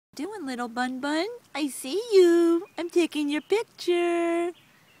Doing, little BunBun? I see you. I'm taking your picture.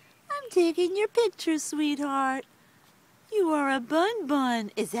 I'm taking your picture, sweetheart. You are a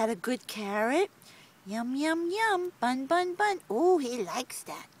BunBun. Is that a good carrot? Yum, yum, yum. Bun, bun, bun. Oh, he likes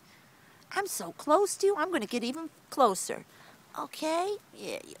that. I'm so close to you. I'm going to get even closer. Okay?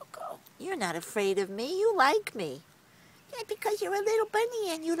 Here you go. You're not afraid of me. You like me. Yeah, because you're a little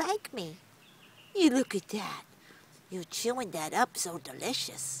bunny and you like me. You look at that. You're chewing that up so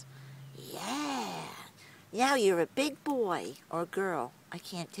delicious. Yeah. Now you're a big boy or girl. I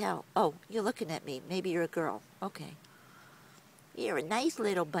can't tell. Oh, you're looking at me. Maybe you're a girl. Okay. You're a nice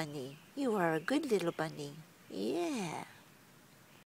little bunny. You are a good little bunny. Yeah.